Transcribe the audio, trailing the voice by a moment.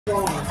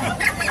Oh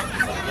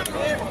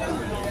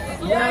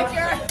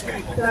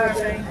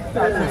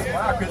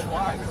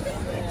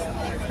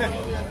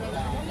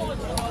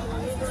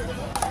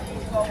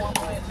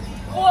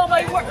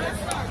my word!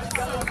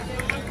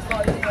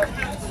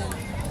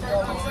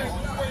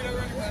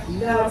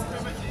 Left,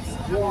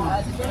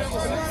 one.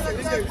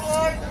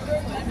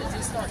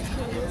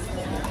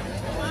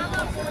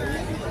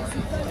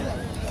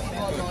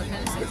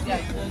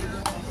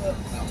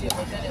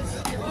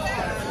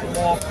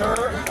 Walker.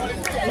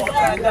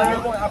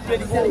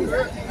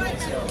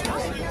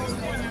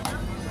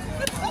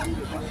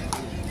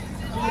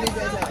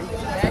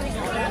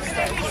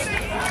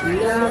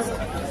 Left,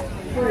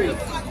 three.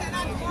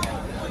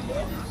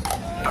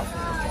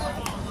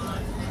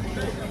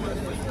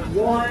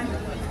 One,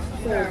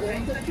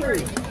 serving to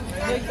three.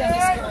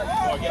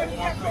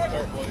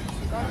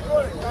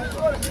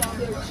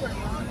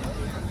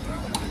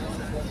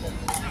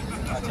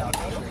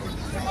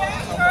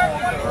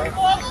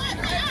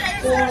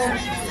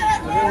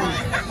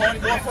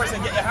 Go first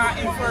and get your hat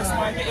in first,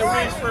 man. Get your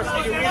range first.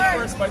 Get your range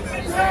first, man.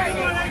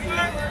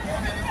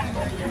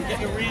 Get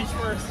your range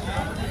first.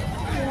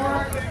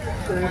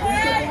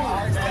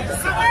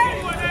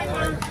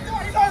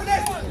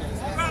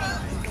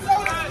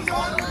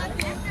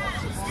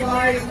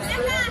 Five,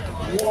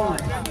 one.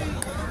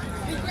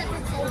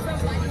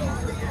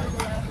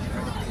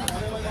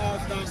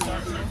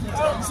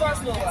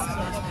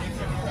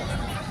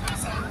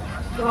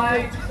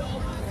 Five,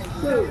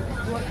 two.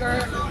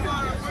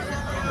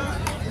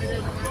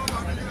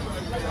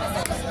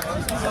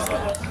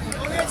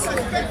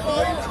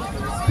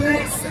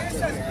 Six,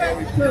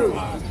 two.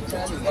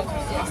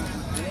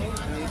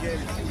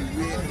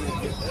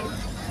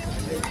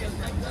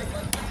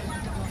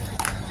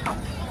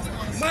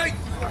 Mike.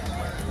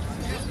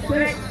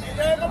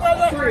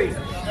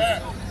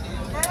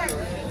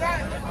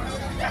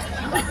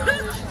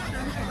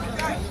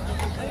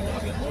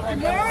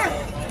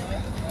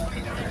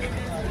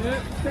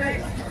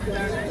 6,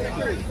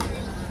 3.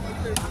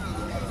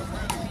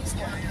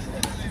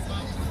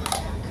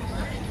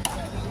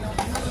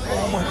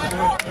 Oh my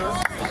God.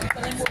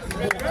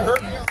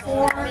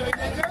 4,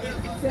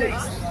 6.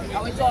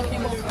 How we talking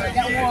about?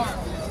 Get one.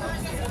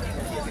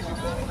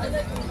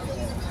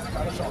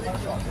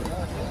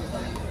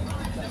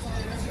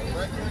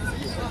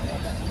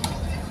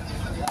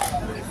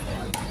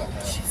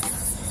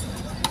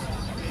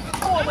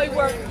 Oh my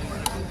word!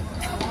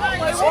 Oh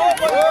my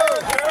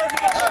word!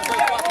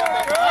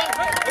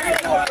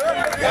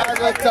 Gotta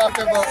go talk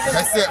about.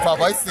 That's it,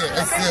 Papa. That's it.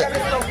 That's it.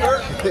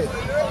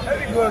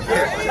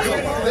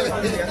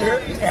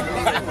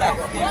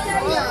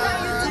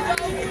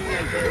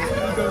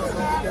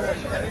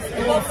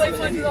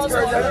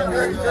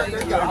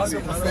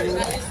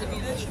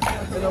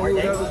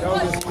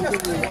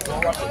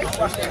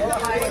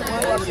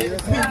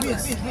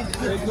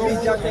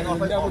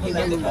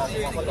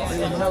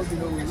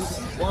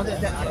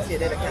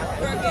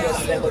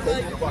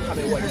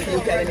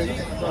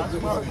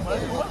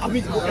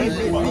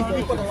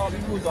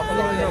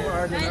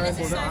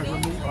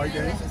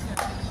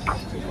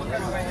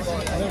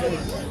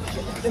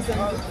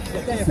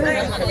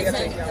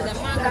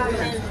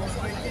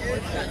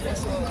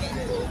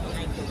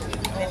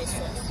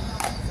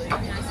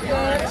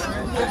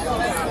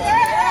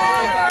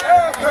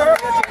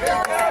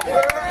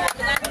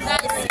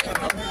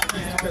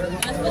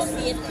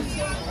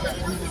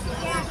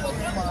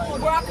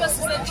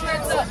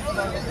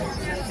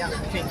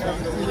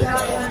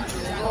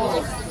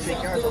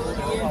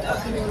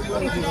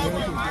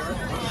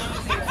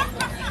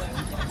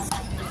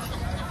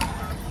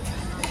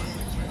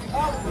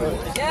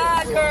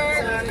 Yeah, Kirt.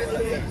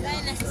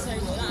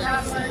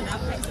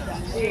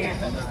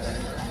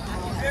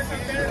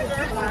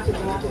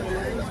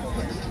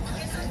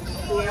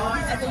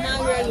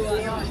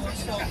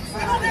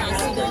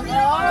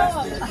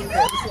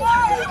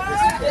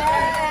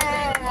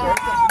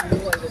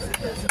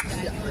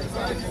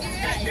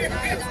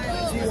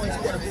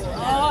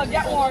 Oh,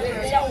 get one.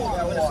 Get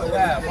one.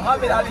 Yeah,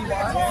 Muhammad Ali,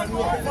 man.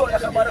 Float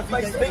like a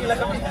butterfly, sting like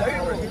a big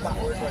bird.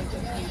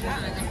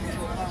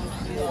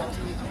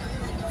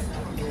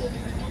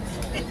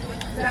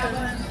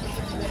 7,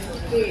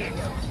 8.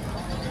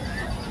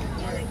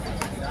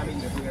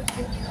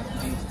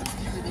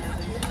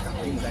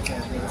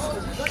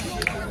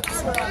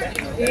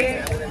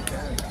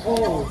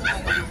 Oh.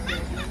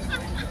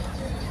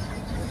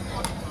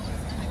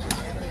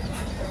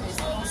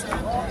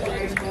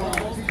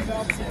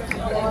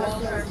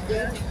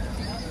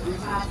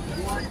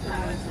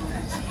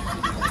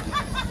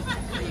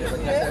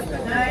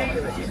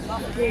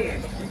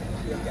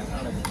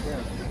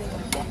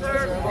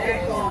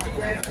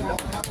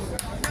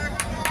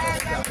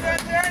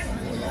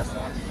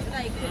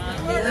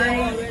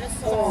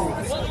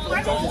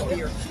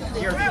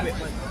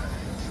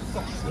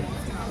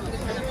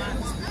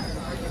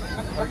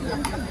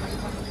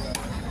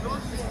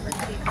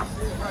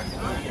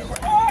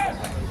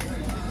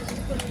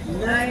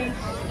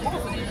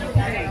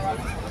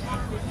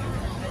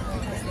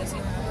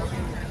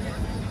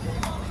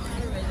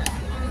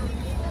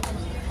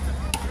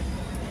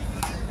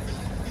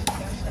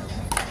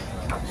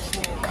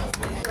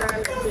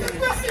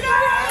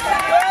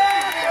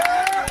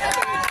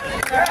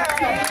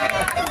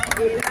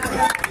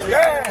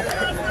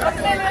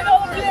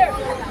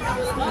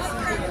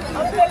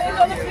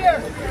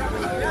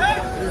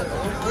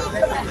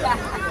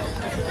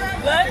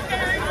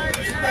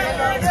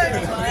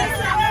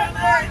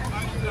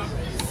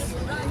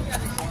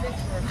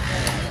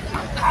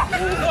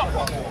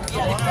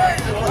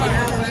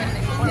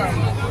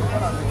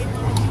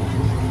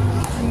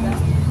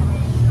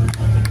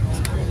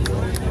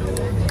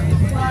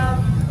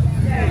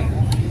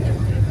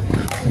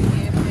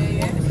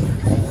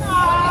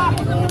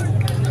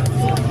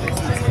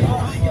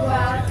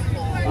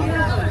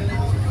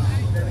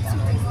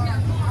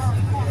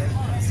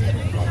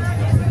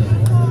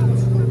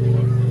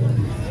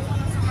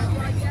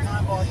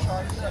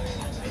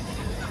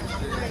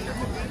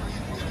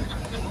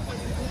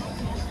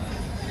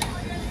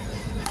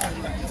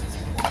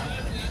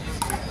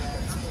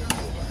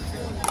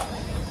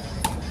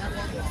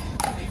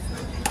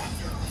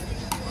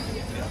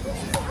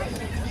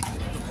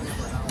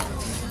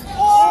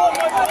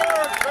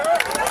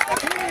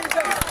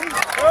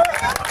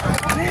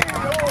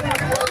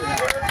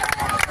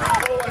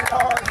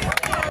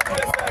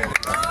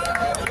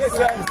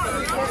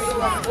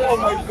 Oh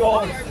my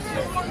God!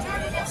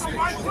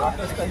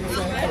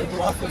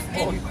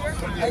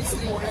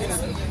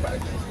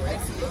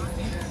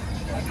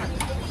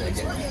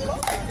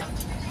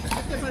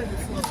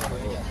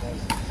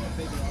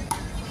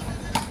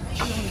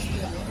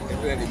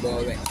 Ready,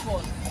 ball.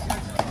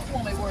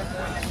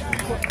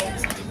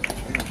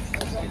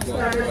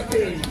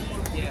 13.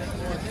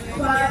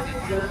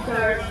 5, the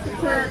third,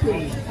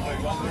 13.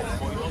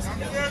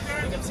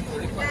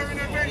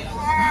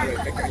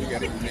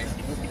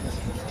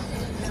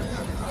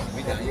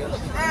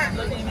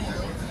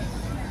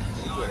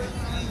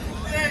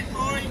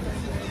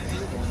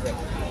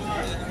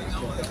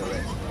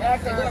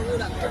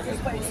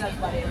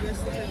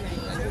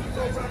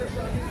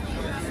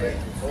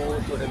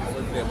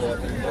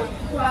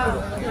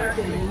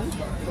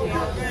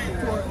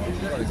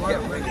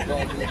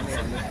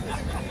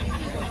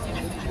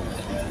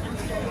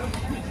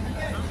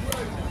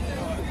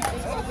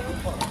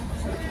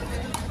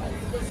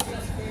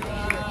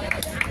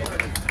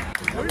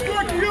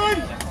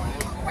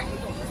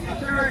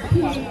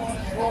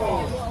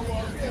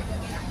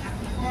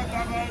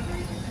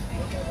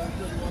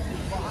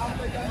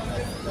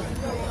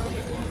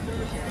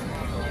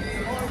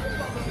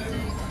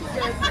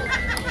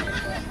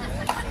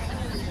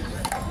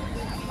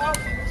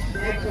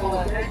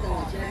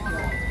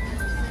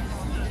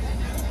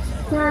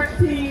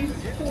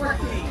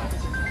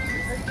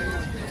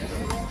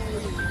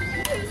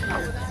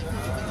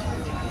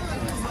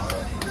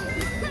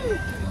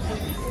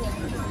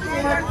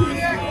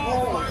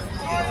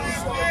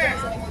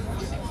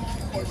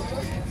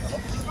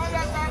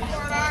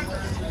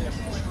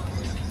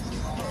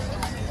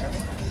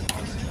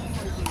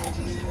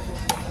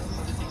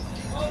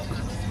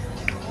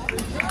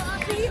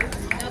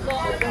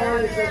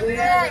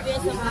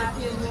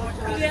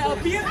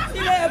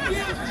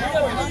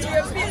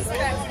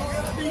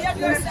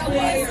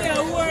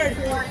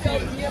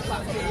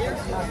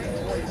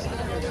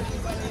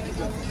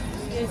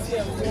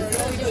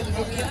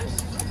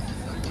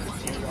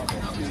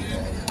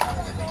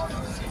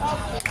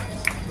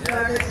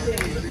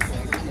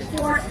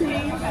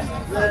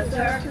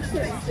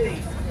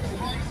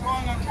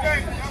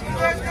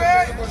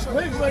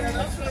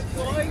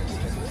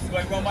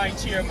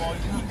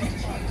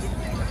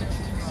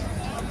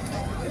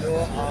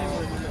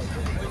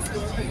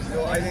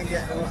 No, I didn't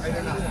get. I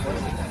did not.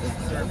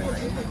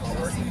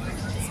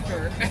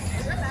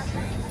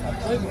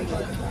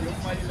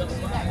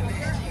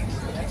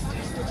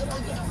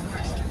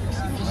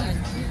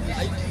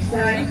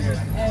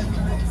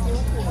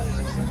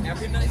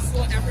 Every night,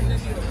 so every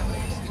night.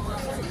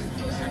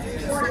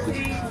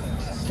 14,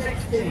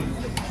 16.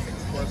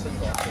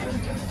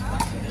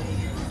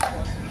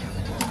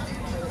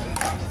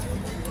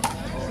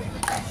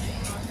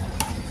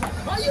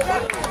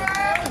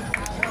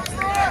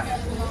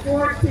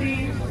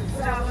 14,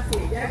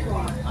 17. That's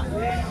one.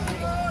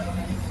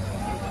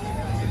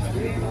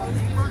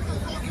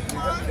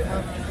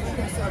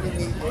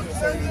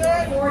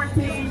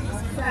 14,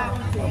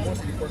 17.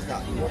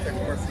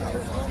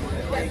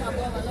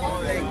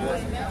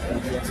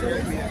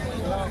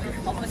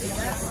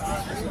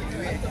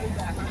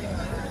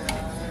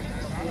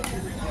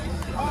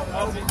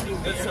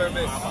 Good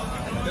service.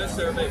 Good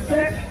service.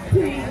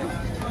 16,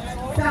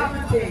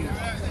 17.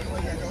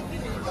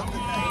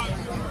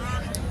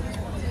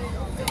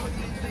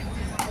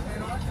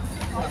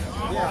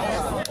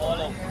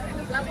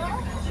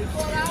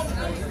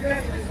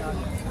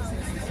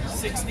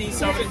 16,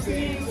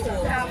 17.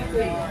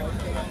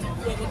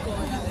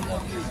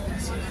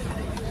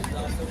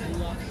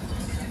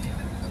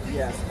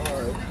 Yes, all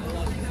right.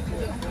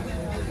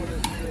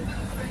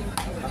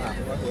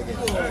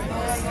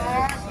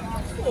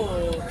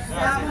 Oh.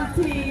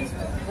 17,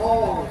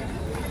 all.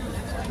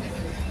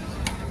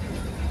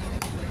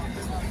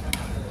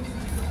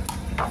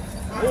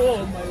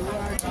 Oh my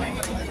word.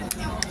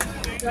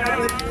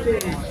 17.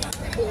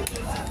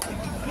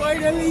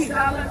 Finally.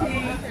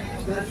 17,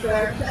 the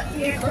third,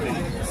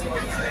 18.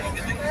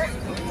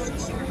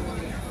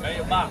 Lay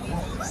your box.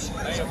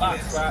 Lay your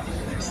box, right?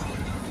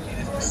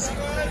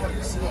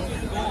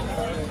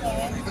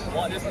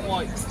 Want this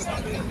point.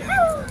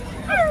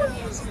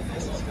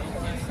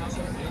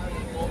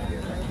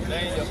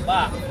 Lay your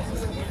box.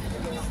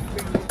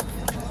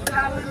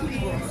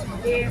 17,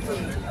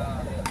 18.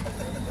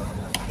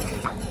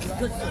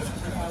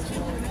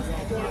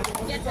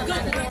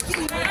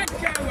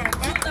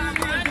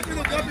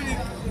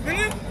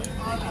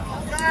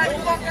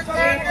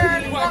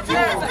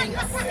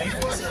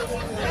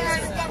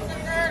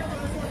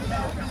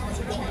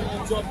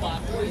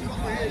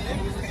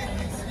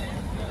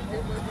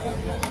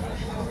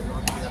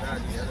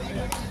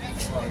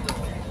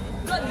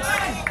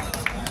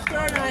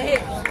 Turn I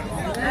hit.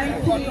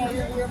 19,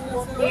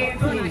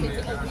 18.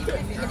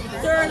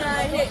 Turn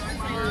I hit.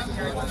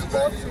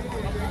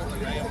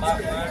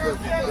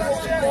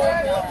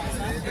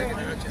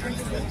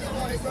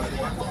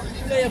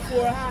 Play a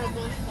 4 high,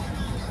 man.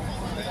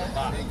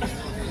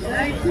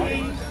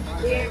 19,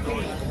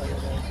 18.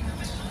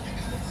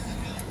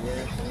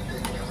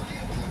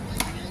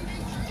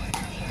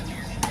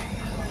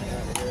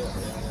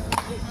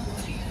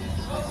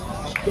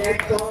 Dead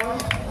ball.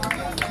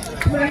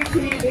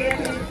 20,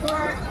 18,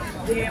 Kirt.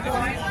 Dead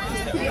point.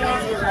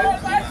 Keon,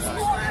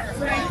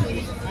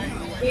 20,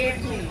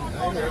 18.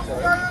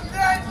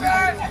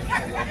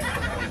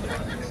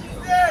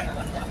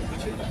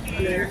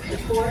 Clear the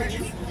court.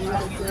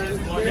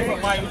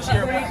 Different mind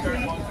chair.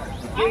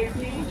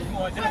 18.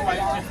 Different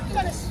mind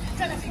chair.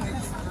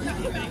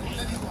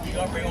 You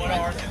gonna bring one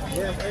ours?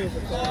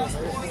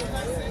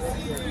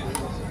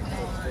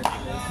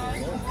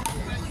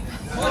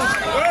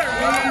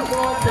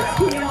 Ball to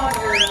Keon,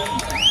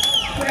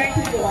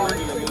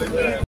 21.